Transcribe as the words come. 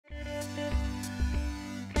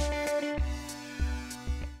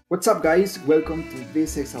What's up, guys? Welcome to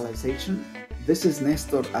this exercisation. This is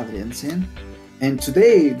Nestor Adriansen, and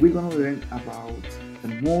today we're going to learn about the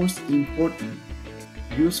most important,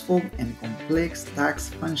 useful, and complex tax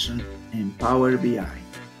function in Power BI.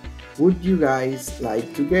 Would you guys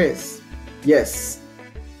like to guess? Yes,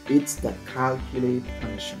 it's the Calculate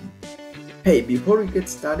function. Hey, before we get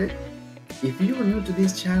started, if you are new to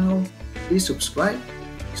this channel, please subscribe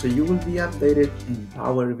so you will be updated in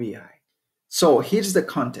Power BI. So here's the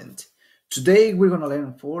content. Today we're going to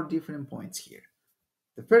learn 4 different points here.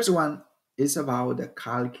 The first one is about the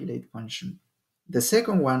calculate function. The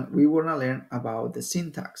second one, we want to learn about the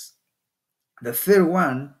syntax. The third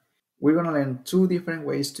one, we're going to learn 2 different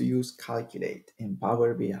ways to use calculate in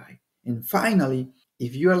Power BI. And finally,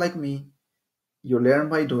 if you are like me, you learn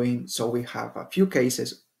by doing, so we have a few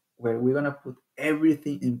cases where we're going to put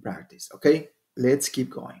everything in practice. Okay, let's keep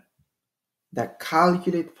going. The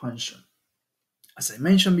calculate function. As I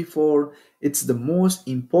mentioned before, it's the most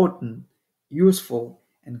important, useful,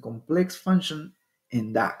 and complex function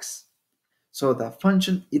in DAX. So the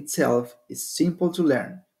function itself is simple to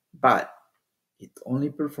learn, but it only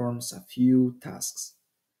performs a few tasks.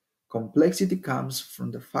 Complexity comes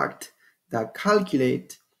from the fact that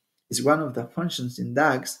calculate is one of the functions in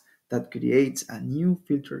DAX that creates a new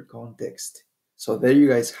filter context. So there you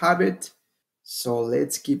guys have it. So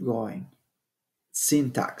let's keep going.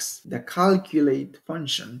 Syntax. The calculate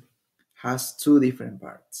function has 2 different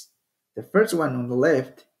parts. The first one on the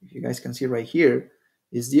left, if you guys can see right here,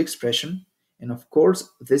 is the expression. And of course,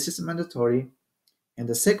 this is mandatory. And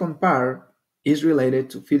the second part is related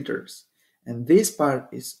to filters. And this part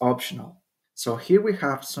is optional. So here we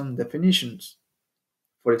have some definitions.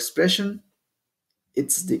 For expression,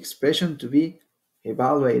 it's the expression to be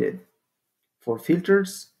evaluated. For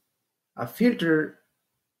filters, a filter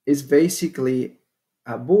is basically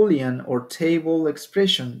a Boolean or table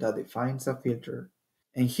expression that defines a filter.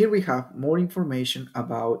 And here we have more information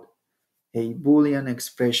about a Boolean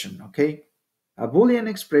expression, okay? A Boolean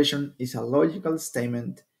expression is a logical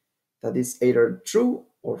statement that is either true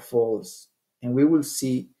or false. And we will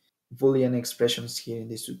see Boolean expressions here in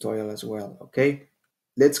this tutorial as well, okay?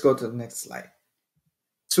 Let's go to the next slide.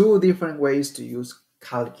 2 different ways to use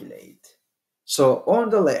calculate. So on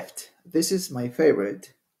the left, this is my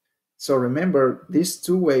favorite. So remember, these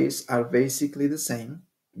 2 ways are basically the same.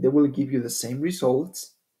 They will give you the same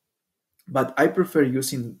results, but I prefer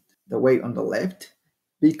using the way on the left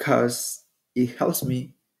because it helps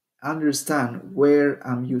me understand where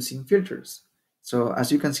I'm using filters. So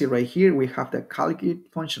as you can see right here, we have the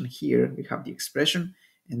calculate function here, we have the expression,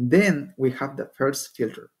 and then we have the first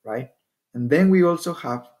filter, right? And then we also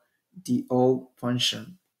have the all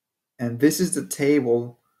function. And this is the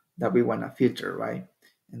table that we want to filter, right?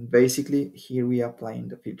 And basically here we are applying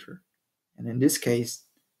the filter. And in this case,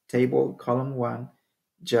 table column 1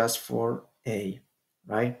 just for A,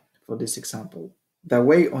 right? For this example. The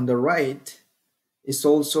way on the right is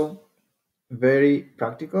also very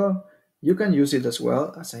practical. You can use it as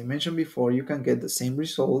well. As I mentioned before, you can get the same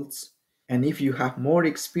results. And if you have more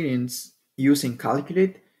experience using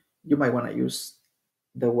calculate, you might want to use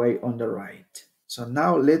the way on the right. So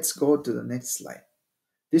now let's go to the next slide.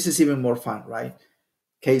 This is even more fun, right?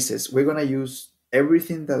 Cases. We're going to use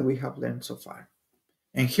everything that we have learned so far.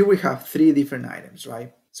 And here we have 3 different items,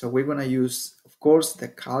 right? So we're going to use, of course, the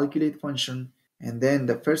calculate function. And then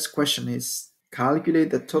the first question is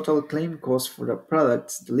calculate the total claim cost for the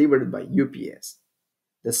products delivered by UPS.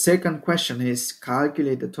 The second question is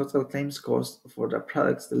calculate the total claims cost for the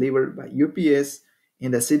products delivered by UPS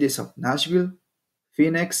in the cities of Nashville,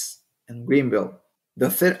 Phoenix, and Greenville.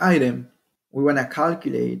 The third item, we want to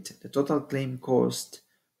calculate the total claim cost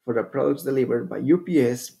for the products delivered by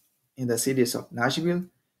UPS in the cities of Nashville,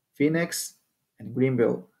 Phoenix, and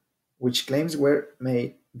Greenville, which claims were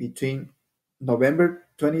made between November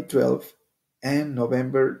 2012 and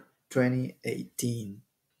November 2018.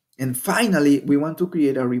 And finally, we want to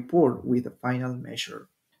create a report with a final measure.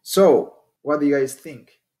 So, what do you guys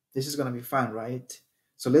think? This is going to be fun, right?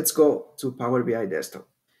 So let's go to Power BI Desktop.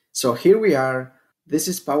 So here we are. This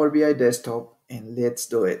is Power BI Desktop, and let's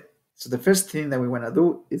do it. So the first thing that we want to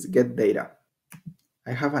do is get data.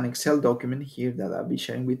 I have an Excel document here that I'll be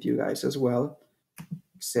sharing with you guys as well.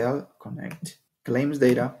 Excel, connect, claims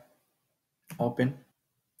data, open.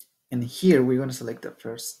 And here we're going to select the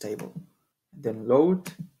first table. Then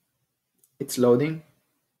load. It's loading.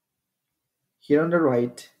 Here on the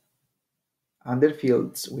right, under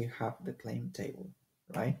fields, we have the claim table,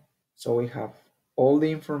 right? So we have all the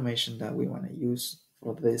information that we want to use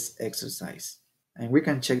for this exercise. And we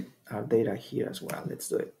can check our data here as well. Let's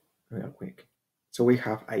do it real quick. So we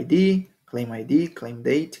have ID, claim ID, claim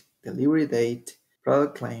date, delivery date,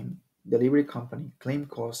 product claim, delivery company, claim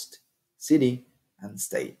cost, city, and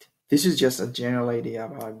state. This is just a general idea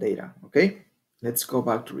of our data, okay? Let's go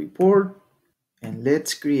back to report and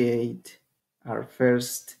let's create our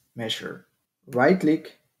first measure. Right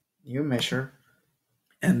click, new measure,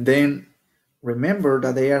 and then remember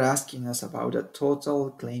that they are asking us about the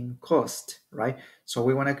total claim cost, right? So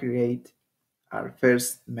we want to create our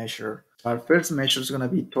first measure. Our first measure is going to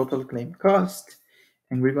be total claim cost,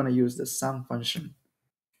 and we're going to use the sum function.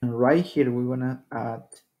 And right here, we want to add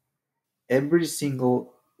every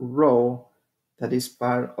single row that is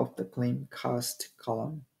part of the claim cost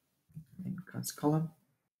column. Claim cost column.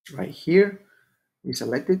 Right here, we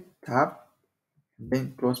select it, tab, and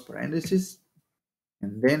then close parentheses,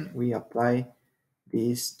 and then we apply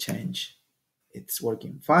this change. It's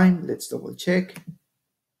working fine. Let's double check.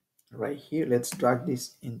 Right here, let's drag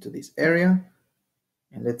this into this area,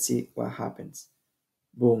 and let's see what happens.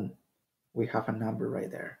 Boom, we have a number right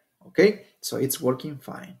there. Okay, so it's working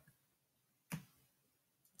fine.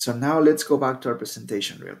 So now let's go back to our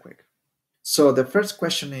presentation real quick. So the first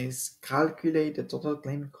question is calculate the total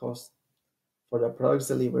claim cost for the products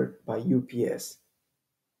delivered by UPS.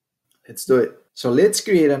 Let's do it. So let's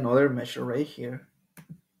create another measure right here.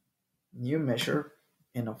 New measure.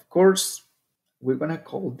 And of course, we're going to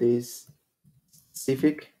call this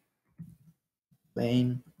specific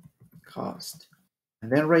claim cost.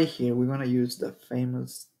 And then right here, we're going to use the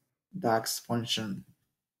famous DAX function.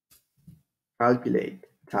 Calculate,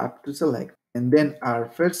 tap to select. And then our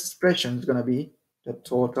first expression is going to be the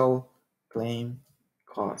total claim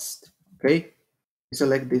cost. Okay,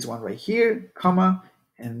 select this one right here, comma,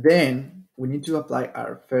 and then we need to apply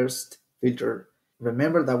our first filter.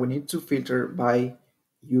 Remember that we need to filter by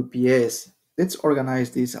UPS. Let's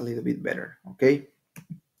organize this a little bit better. Okay,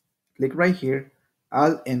 click right here,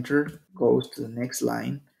 Alt Enter goes to the next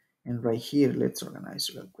line, and right here, let's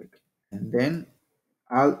organize real quick. And then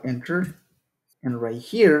Alt Enter, and right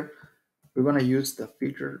here, we're going to use the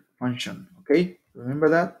filter function. Okay, remember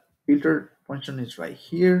that filter function is right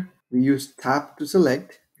here. We use tab to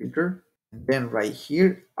select filter, and then right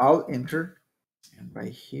here I'll enter, and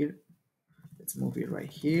right here let's move it right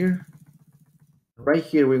here. Right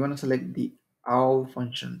here we're going to select the all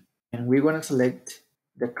function, and we're going to select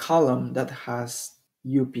the column that has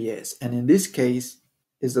UPS, and in this case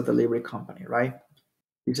is the delivery company, right?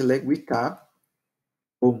 We select with tab,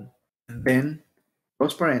 boom, and then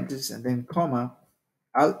close parentheses, and then comma,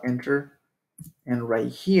 I'll enter, and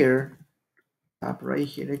right here, tap right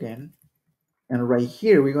here again, and right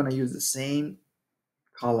here we're going to use the same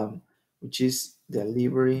column, which is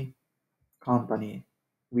delivery company.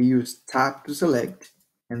 We use tab to select,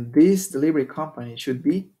 and this delivery company should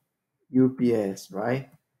be UPS, right?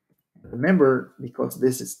 Remember, because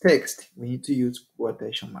this is text, we need to use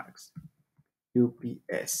quotation marks.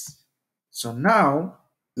 UPS. So now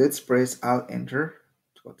let's press Alt Enter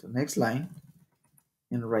to go to the next line,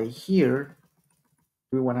 and right here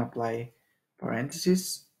we want to apply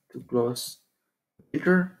parentheses to close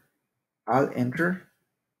filter, Alt Enter,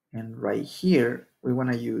 and right here we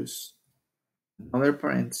want to use another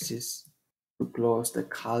parenthesis to close the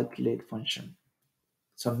calculate function.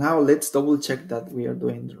 So now let's double check that we are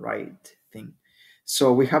doing the right thing.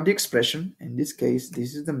 So we have the expression. In this case,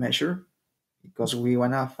 this is the measure because we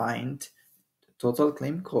want to find the total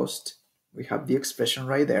claim cost. We have the expression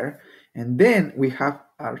right there. And then we have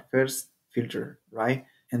our first filter, right?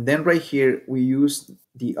 And then right here, we use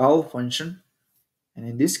the all function. And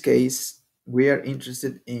in this case, we are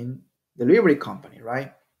interested in delivery company,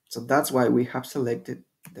 right? So that's why we have selected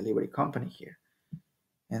delivery company here.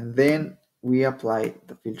 And then we apply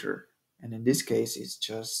the filter. And in this case, it's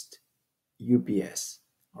just UPS.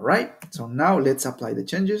 All right. So now let's apply the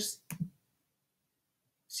changes.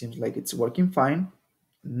 Seems like it's working fine.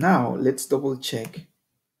 Now let's double check.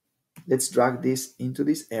 Let's drag this into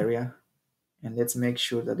this area and let's make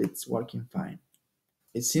sure that it's working fine.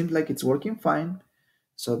 It seems like it's working fine.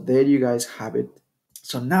 So there you guys have it.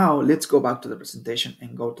 So now let's go back to the presentation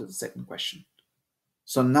and go to the second question.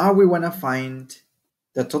 So now we want to find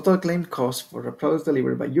the total claim cost for the products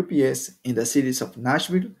delivered by UPS in the cities of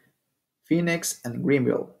Nashville, Phoenix, and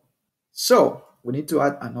Greenville. So we need to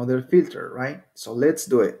add another filter, right? So let's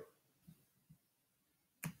do it.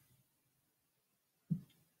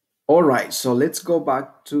 All right, so let's go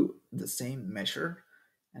back to the same measure,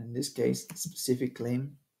 and in this case, specific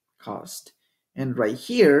claim cost. And right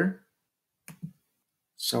here,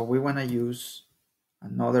 so we want to use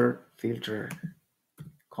another filter,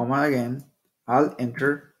 comma again, I'll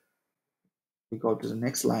enter, we go to the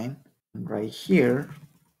next line, and right here,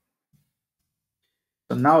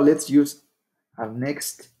 So now let's use our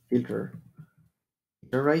next filter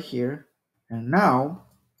right here. And now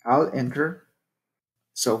I'll enter.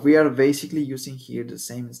 So we are basically using here the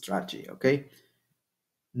same strategy, okay?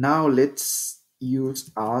 Now let's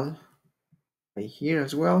use all right here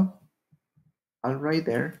as well, all right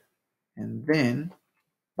there. And then,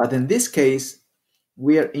 but in this case,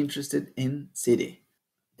 we are interested in city.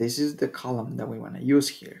 This is the column that we want to use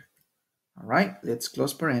here. All right, let's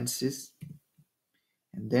close parentheses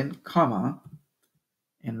and then comma.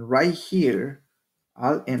 And right here,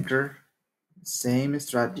 I'll enter the same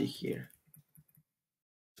strategy here.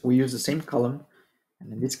 We use the same column,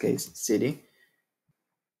 and in this case, city,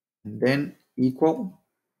 and then equal.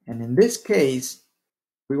 And in this case,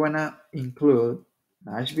 we want to include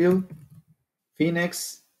Nashville,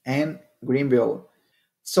 Phoenix, and Greenville.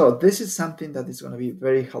 So this is something that is going to be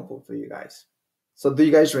very helpful for you guys. So do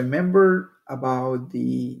you guys remember about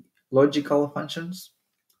the logical functions?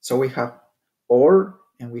 So we have or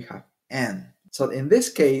and we have and. So in this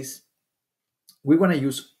case, we want to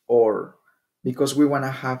use or because we want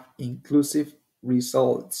to have inclusive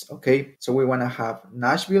results, okay? So we want to have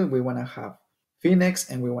Nashville, we want to have Phoenix,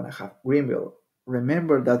 and we want to have Greenville.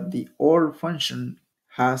 Remember that the or function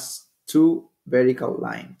has two vertical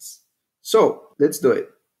lines. So let's do it.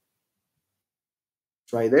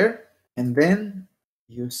 Right there. And then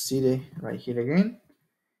use city right here again.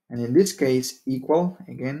 And in this case, equal,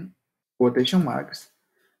 again, quotation marks,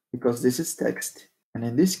 because this is text. And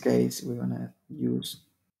in this case, we're going to use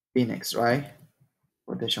Phoenix, right?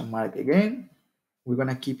 Quotation mark again. We're going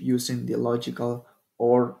to keep using the logical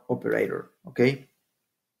or operator, okay?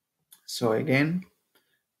 So again,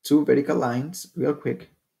 two vertical lines, real quick.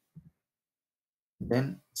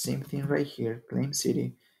 Then same thing right here, claim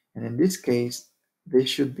city. And in this case, this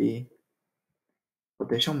should be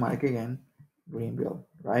quotation mark again, Greenville,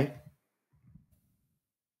 right?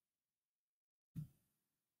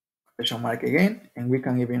 Quotation mark again, and we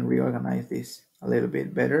can even reorganize this a little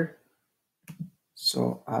bit better.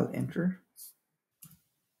 So I'll enter.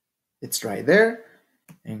 It's right there.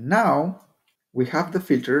 And now we have the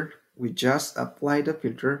filter. We just apply the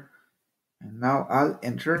filter. And now I'll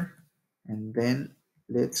enter. And then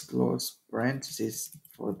let's close parentheses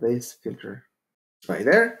for this filter. Right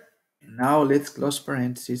there. And now let's close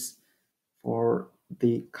parentheses for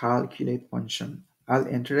the calculate function. I'll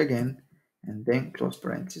enter again and then close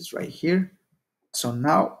parentheses right here. So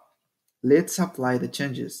now let's apply the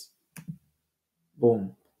changes.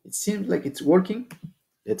 Boom. It seems like it's working.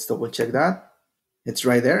 Let's double check that. It's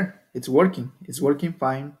right there. It's working. It's working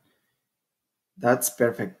fine. That's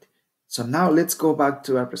perfect. So now let's go back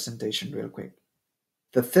to our presentation real quick.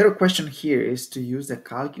 The third question here is to use the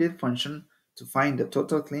calculate function to find the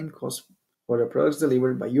total claim cost for the products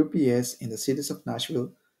delivered by UPS in the cities of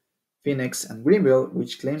Nashville, Phoenix, and Greenville,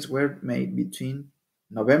 which claims were made between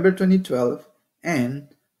November 2012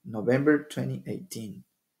 and November 2018.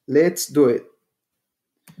 Let's do it.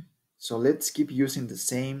 So let's keep using the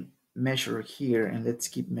same measure here and let's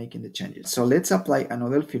keep making the changes. So let's apply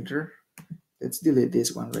another filter. Let's delete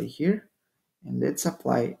this one right here and let's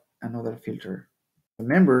apply another filter.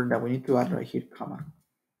 Remember that we need to add right here, comma.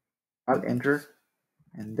 I'll enter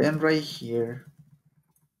and then right here,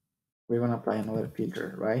 we're going to apply another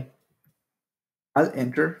filter, right? I'll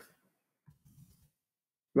enter.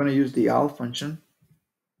 We're going to use the all function.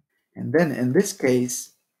 And then in this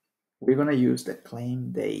case, we're going to use the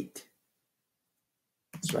claim date.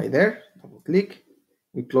 It's right there. Double click.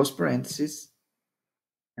 We close parentheses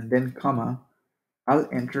and then comma. I'll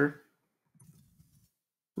enter.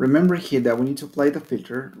 Remember here that we need to apply the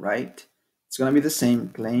filter, right? It's going to be the same.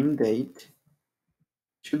 Claim date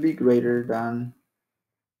should be greater than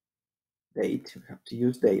date. We have to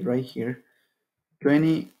use date right here.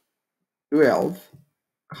 2012,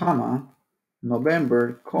 comma,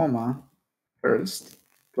 November, comma, first,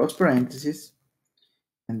 close parentheses.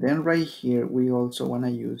 And then right here, we also want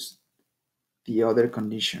to use the other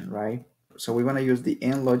condition, right? So we want to use the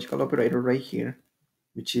and logical operator right here,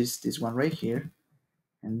 which is this one right here.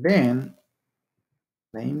 And then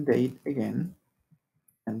claim date again.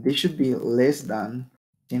 And this should be less than,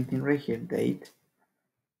 same thing right here, date,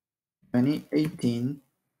 2018,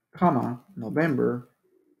 comma, November,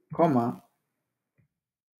 comma,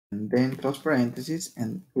 and then close parentheses,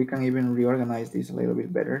 and we can even reorganize this a little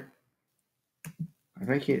bit better.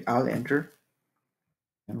 Right here, I'll enter,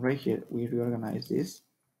 and right here, we reorganize this.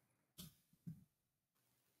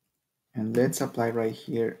 And let's apply right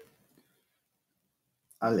here,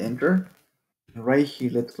 I'll enter. And right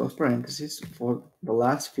here, let's close parentheses for the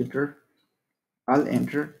last filter, I'll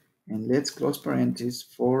enter, and let's close parentheses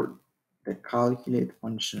for the calculate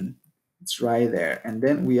function. It's right there. And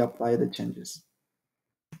then we apply the changes.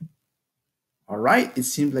 All right, it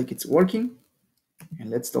seems like it's working. And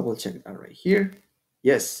let's double check that right here.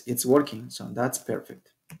 Yes, it's working. So that's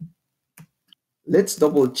perfect. Let's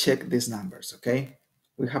double check these numbers, okay?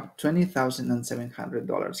 We have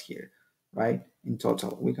 $20,700 here, right? In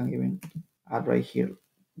total, we can even add right here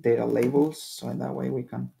data labels. So in that way we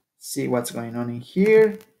can see what's going on in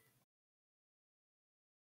here.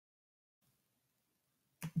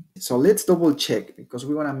 So let's double check because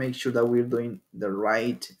we want to make sure that we're doing the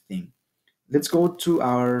right thing. Let's go to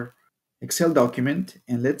our Excel document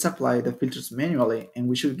and let's apply the filters manually and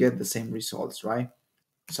we should get the same results, right?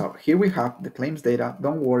 So here we have the claims data.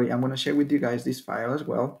 Don't worry, I'm going to share with you guys this file as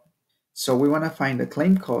well. So we want to find the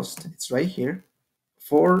claim cost. It's right here.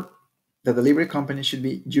 For the delivery company should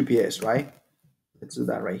be UPS, right? Let's do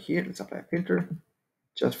that right here. Let's apply a filter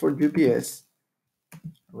just for UPS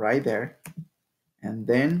right there. And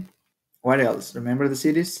then what else? Remember the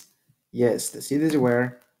cities? Yes, the cities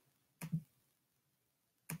were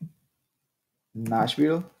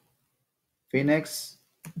Nashville, Phoenix,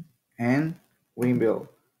 and Greenville.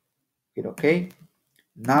 Hit OK.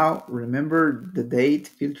 Now remember the date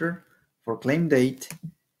filter for claim date.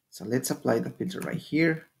 So let's apply the filter right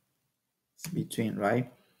here. It's between,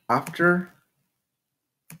 right? After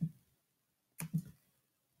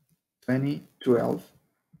 2012,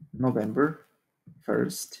 November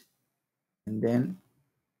 1st, and then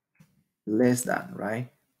less than, right?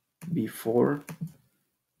 Before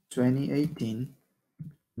 2018,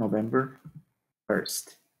 November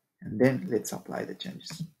 1st. And then let's apply the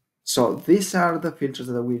changes. So these are the filters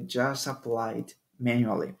that we just applied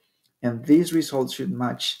manually. And these results should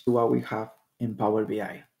match to what we have in Power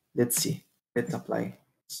BI. Let's see. Let's apply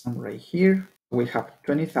some right here. We have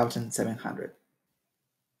 20,700.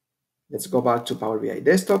 Let's go back to Power BI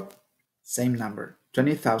desktop. Same number,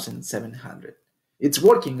 20,700. It's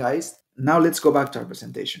working, guys. Now let's go back to our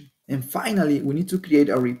presentation. And finally, we need to create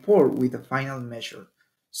a report with a final measure.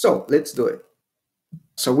 So let's do it.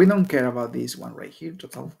 So we don't care about this one right here,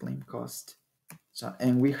 total claim cost. So,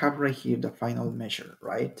 and we have right here the final measure,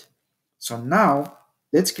 right? So now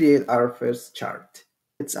let's create our first chart.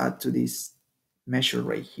 Let's add to this measure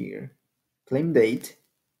right here, claim date,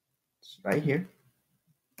 it's right here.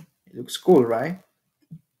 It looks cool, right?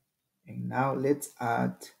 And now let's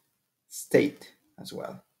add state as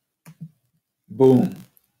well. Boom.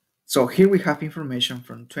 So here we have information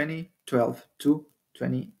from 2012 to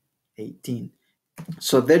 2018.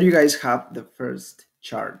 So there you guys have the first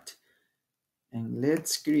chart. And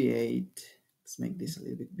let's make this a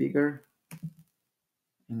little bit bigger.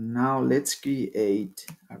 And now let's create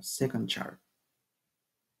our second chart.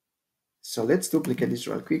 So let's duplicate this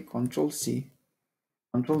real quick, Control C,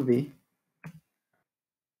 Control V.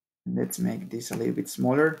 Let's make this a little bit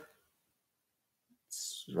smaller.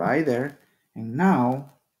 It's right there. And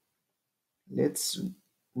now let's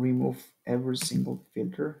remove every single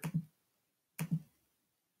filter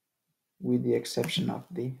with the exception of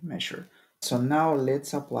the measure. So now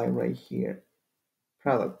let's apply right here,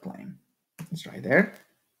 product claim. It's right there.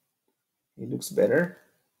 It looks better.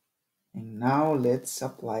 And now let's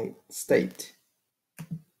apply state.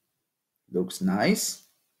 Looks nice.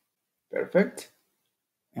 Perfect.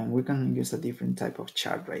 And we can use a different type of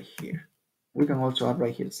chart right here. We can also add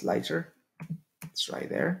right here slicer. It's right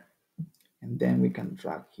there. And then we can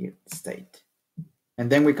drag here state. And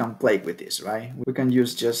then we can play with this, right? We can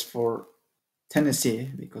use just for Tennessee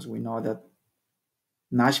because we know that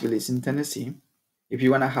Nashville is in Tennessee. If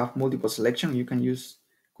you want to have multiple selection, you can use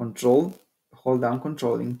control, hold down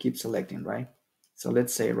control and keep selecting, right? So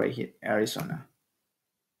let's say right here, Arizona.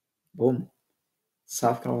 Boom.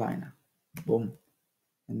 South Carolina. Boom.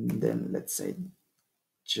 And then let's say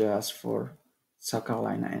just for South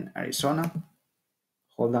Carolina and Arizona,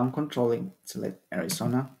 hold down control and select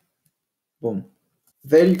Arizona. Boom.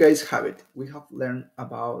 There you guys have it. We have learned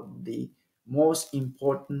about the most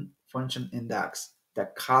important function in DAX, the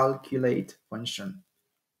calculate function.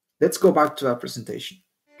 Let's go back to our presentation.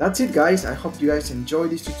 That's it, guys. I hope you guys enjoyed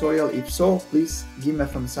this tutorial. If so, please give me a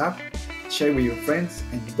thumbs up, share with your friends,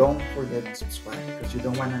 and don't forget to subscribe because you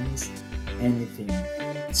don't want to miss anything.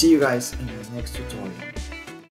 See you guys in the next tutorial.